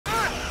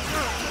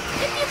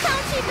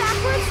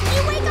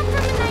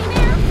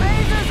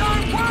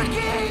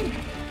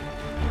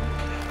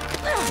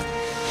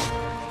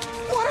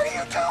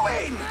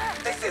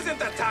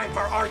time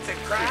for arts and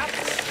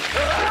crafts.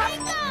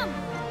 Take them!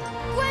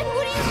 Gwen,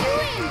 what are you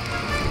doing?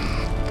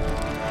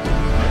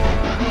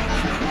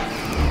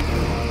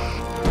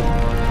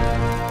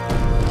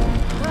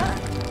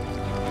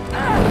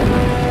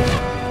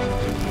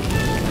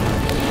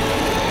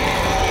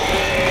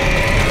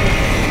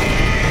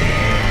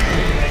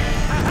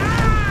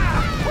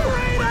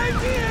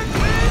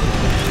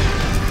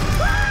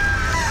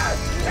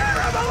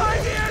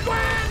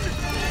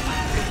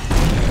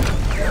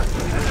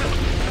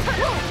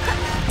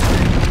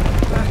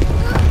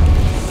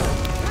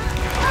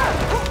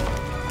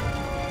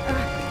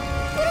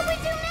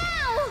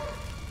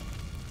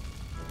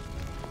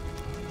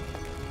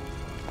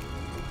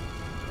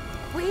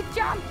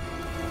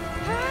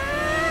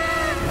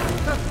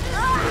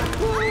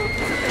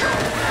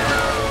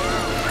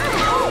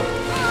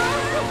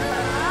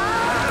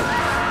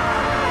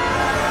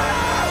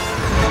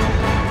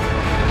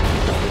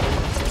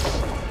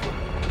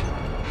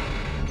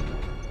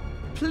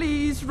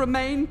 Please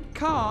remain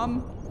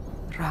calm.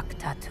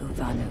 Raktatu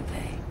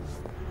Vanuve.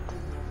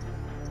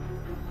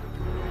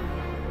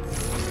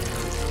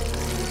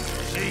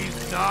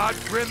 She's not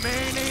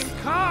remaining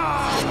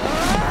calm!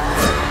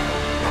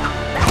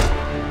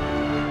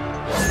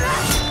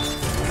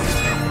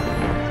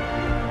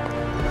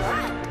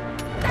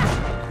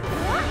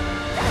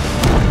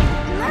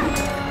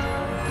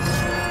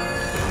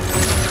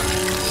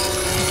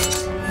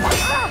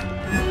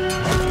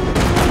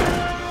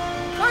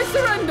 I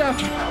surrender!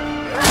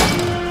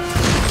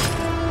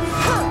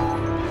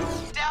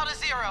 Down to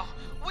zero.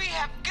 We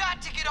have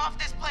got to get off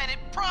this planet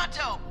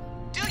pronto!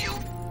 Do you?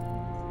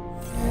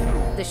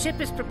 The ship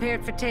is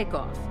prepared for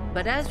takeoff,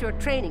 but as your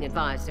training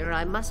advisor,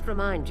 I must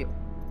remind you,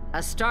 a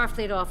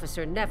Starfleet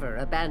officer never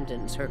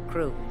abandons her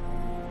crew.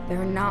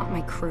 They're not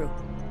my crew.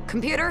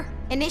 Computer,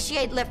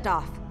 initiate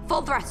liftoff.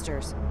 Full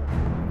thrusters.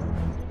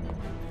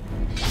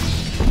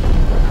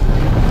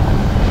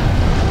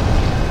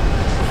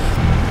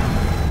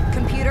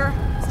 Computer,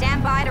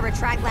 stand by to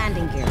retract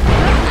landing gear.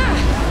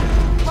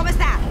 What was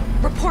that?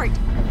 Report.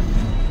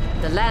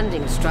 The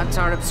landing struts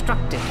are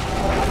obstructed.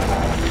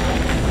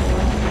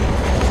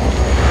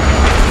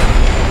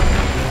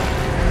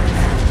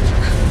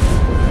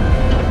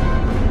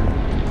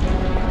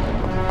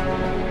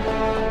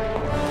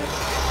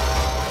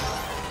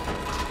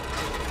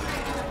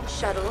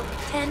 Shuttle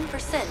 10%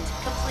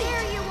 complete.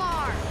 There you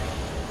are!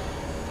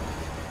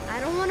 I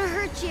don't want to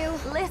hurt you.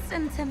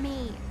 Listen to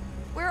me.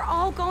 We're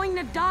all going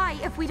to die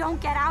if we don't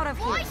get out of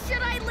here. Why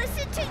should I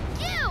listen to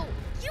you?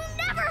 You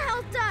never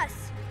helped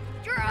us!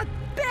 You're a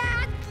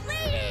bad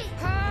lady!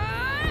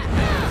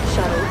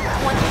 Shuttle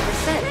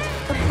 20%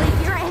 complete.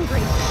 You're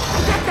angry.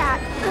 I get that.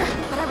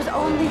 But I was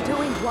only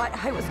doing what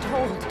I was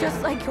told,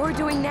 just like you're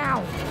doing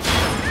now.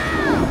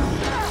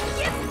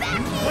 Get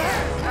back here!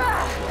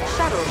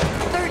 Shuttle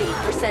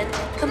 30%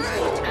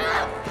 complete.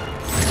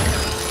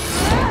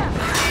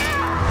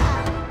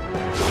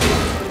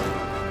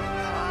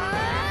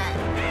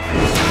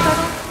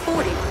 Shuttle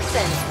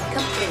 40%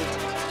 complete.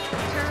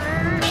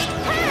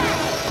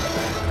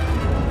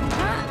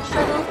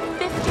 Shuttle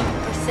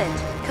 50%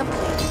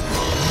 complete.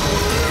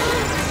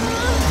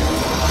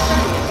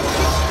 Shuttle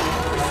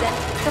 60%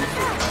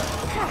 complete.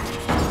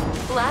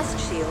 Blast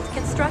shield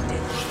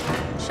constructed.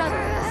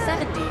 Shuttle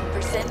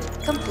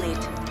 70%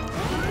 complete.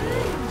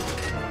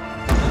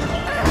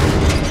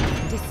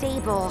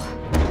 Disable.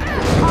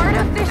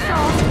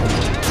 Artificial.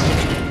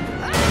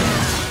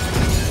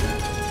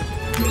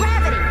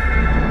 Gravity.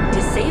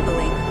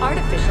 Disabling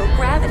artificial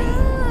gravity.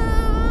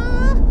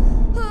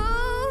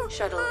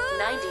 Shuttle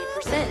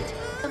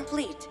 90%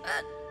 complete.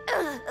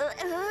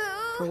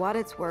 For what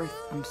it's worth,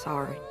 I'm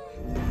sorry.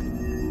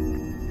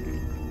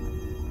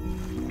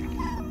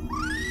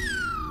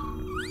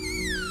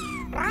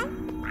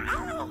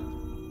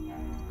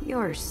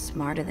 You're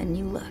smarter than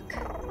you look.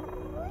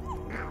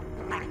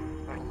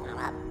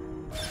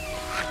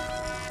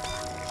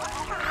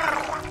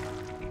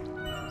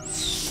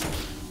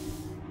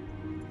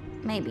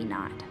 Maybe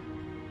not.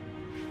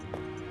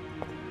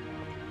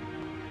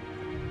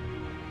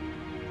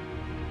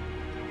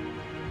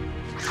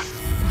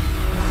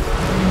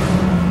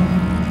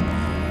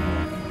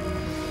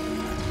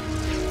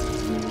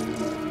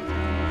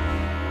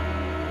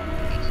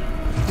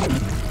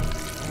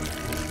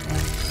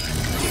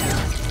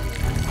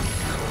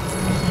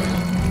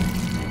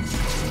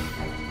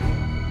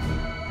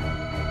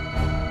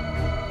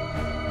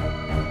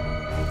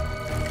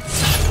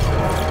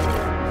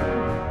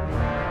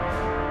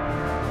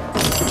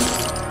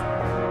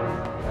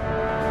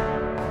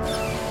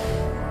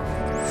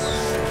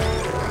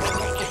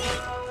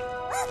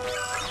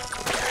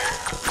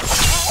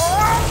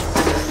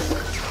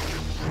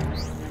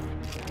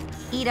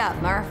 Eat up,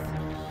 Murph.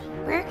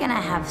 We're gonna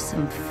have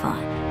some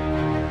fun.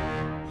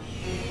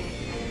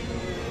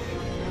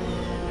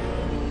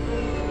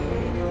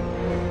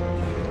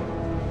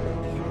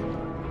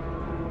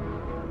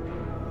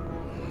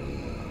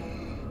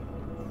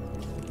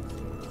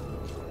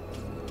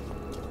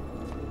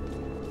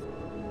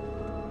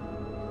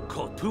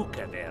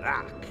 Kotuka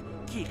verak,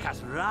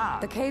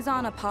 The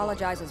Kazon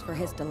apologizes for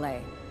his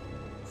delay.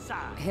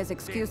 His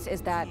excuse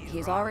is that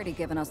he's already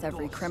given us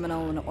every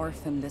criminal and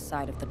orphan this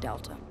side of the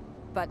Delta.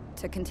 But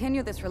to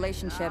continue this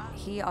relationship,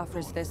 he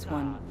offers this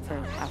one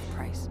for half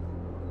price.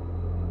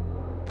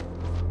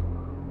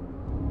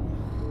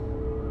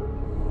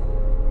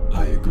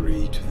 I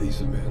agree to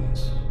these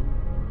amends.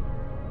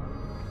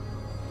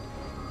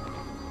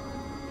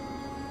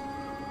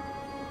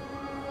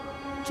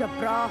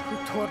 Jabrahu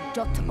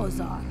tordot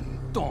ozar.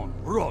 Don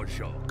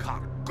Rojo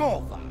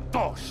Kargova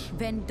Dosh.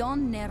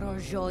 Vendon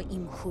nerojo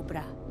im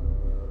hubra.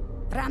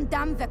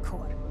 Ramdam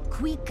vekor.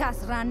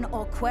 Quikas ran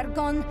o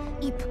quergon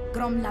ip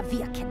grom la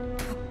viaken.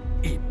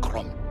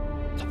 Ikrom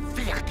the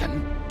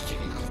Virgen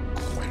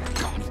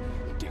Quergon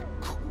de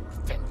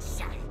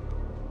Kurvensai.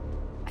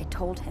 I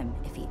told him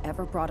if he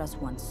ever brought us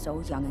one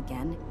so young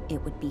again, it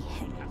would be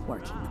him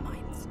working the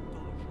mines.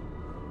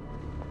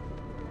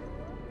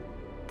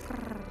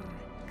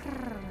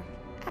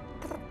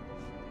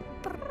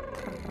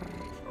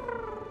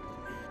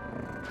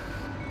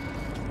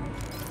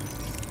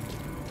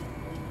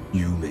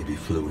 You may be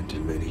fluent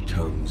in many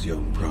tongues,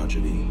 young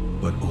progeny,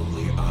 but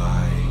only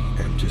I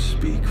am to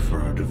speak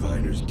for our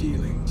diviner's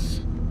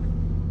dealings.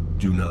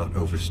 Do not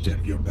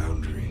overstep your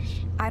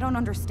boundaries. I don't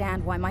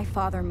understand why my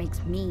father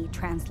makes me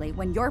translate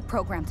when you're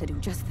programmed to do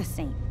just the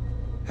same.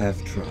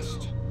 Have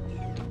trust.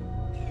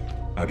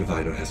 Our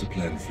diviner has a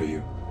plan for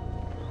you.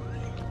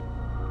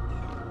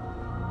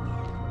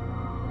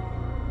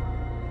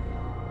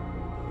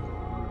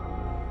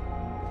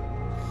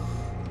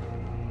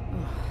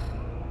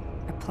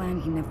 A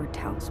plan he never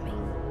tells me.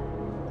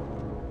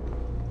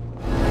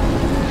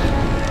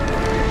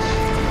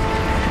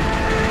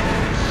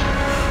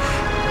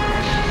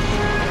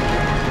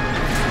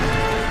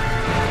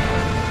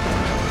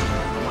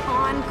 Come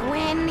on,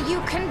 Gwyn,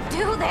 you can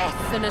do this!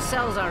 The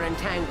nacelles are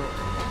entangled.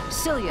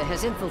 Cilia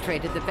has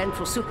infiltrated the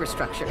ventral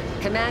superstructure.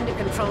 Command and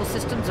control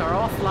systems are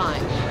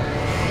offline.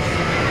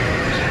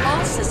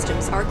 All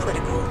systems are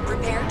critical.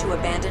 Prepare to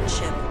abandon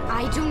ship.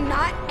 I do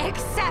not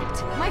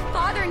accept. My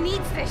father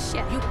needs this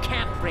ship. You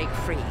can't break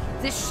free.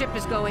 This ship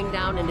is going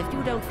down, and if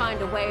you don't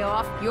find a way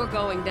off, you're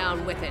going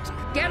down with it.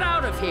 Get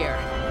out of here!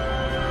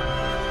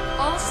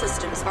 All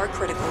systems are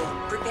critical.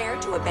 Prepare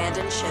to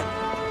abandon ship.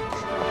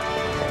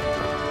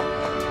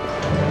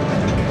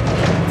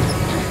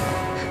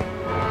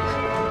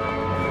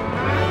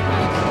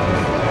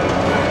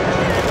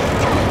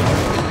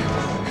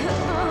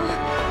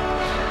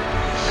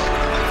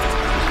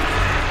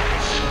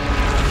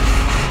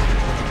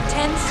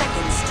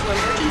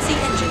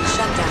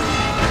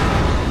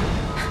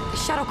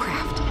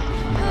 Shuttlecraft.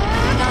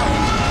 9,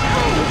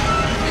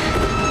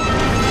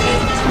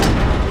 8,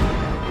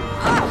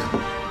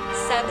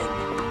 7,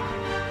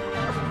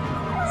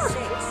 6,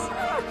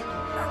 5,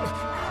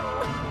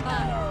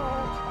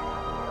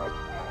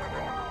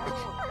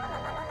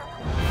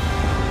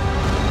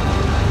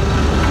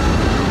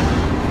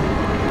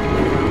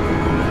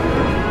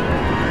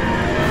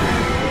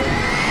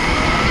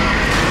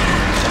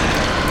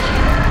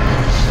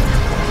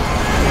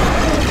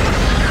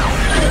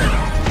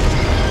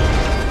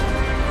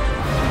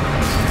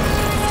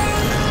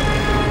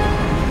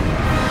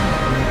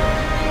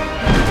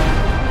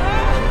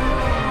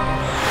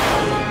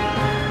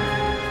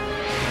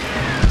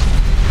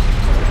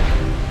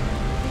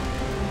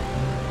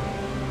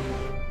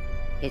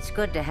 It's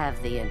good to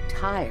have the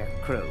entire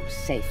crew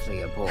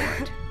safely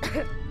aboard.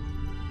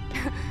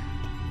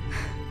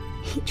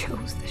 He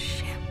chose the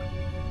ship.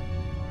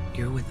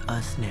 You're with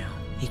us now.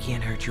 He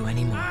can't hurt you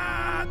anymore.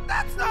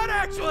 That's not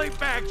actually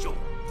factual.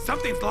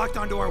 Something's locked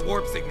onto our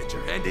warp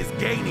signature and is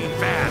gaining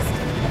fast.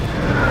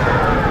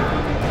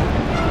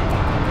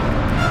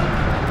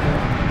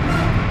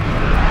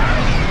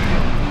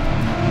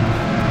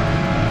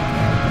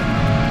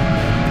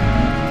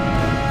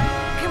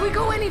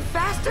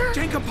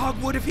 Jankopog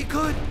would if he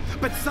could,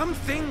 but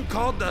something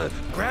called the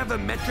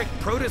gravimetric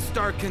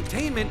protostar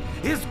containment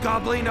is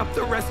gobbling up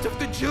the rest of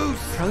the juice.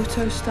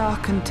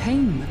 Protostar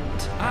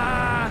containment?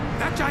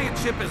 That giant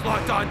ship is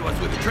locked onto us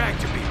with a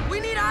tractor beam. We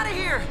need out of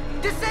here!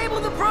 Disable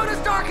the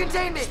protostar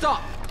containment!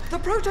 Stop! The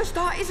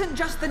protostar isn't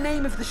just the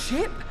name of the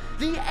ship.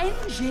 The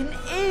engine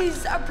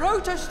is a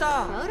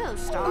protostar.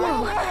 Protostar?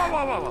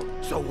 Whoa.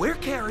 So we're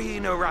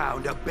carrying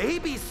around a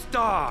baby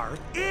star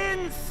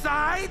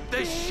inside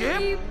the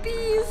ship?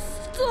 Baby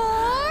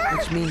star?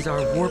 Which means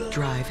our warp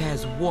drive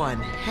has one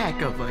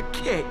heck of a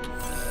kick.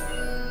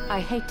 I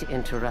hate to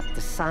interrupt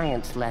the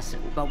science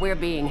lesson, but we're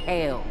being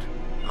hailed.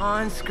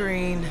 On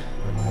screen.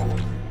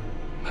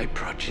 My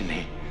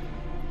progeny,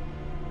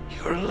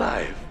 you're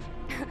alive.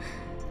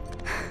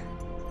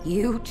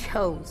 You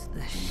chose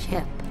the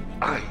ship.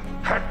 I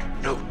had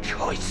no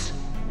choice.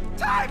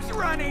 Time's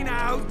running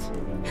out!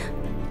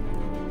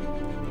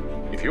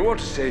 If you want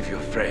to save your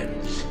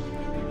friends,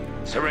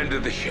 surrender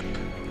the ship.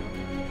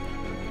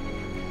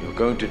 You're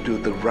going to do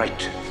the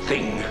right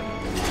thing.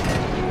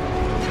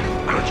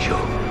 Aren't you,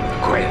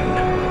 Gwyn?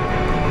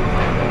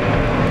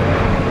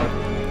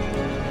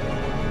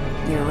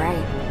 You're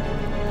right.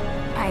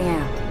 I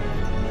am.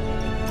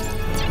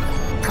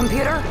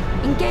 Computer,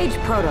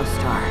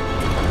 protostar.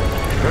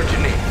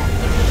 Progeny.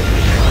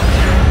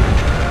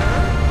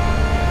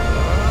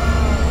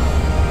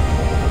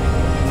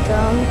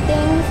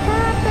 Something's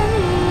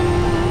happening.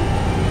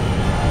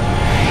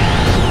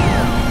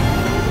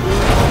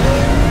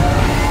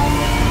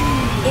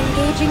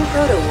 Engaging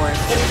proto-warp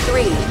in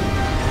 3,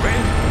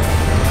 Gwyn?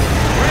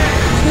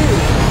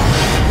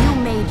 2, You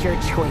made your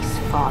choice,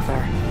 Father.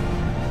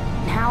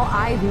 Now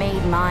I've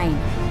made mine.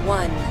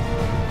 1.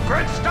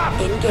 Gwyn, stop!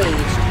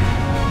 Engaged.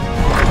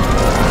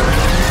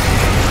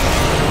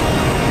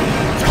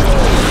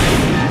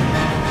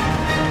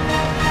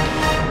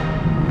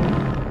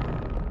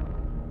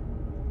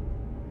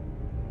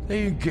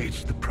 They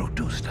engaged the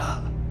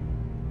protostar.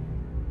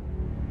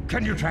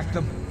 Can you track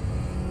them?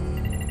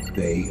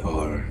 They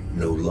are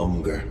no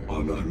longer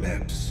on our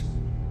maps.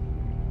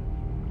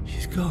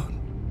 She's gone.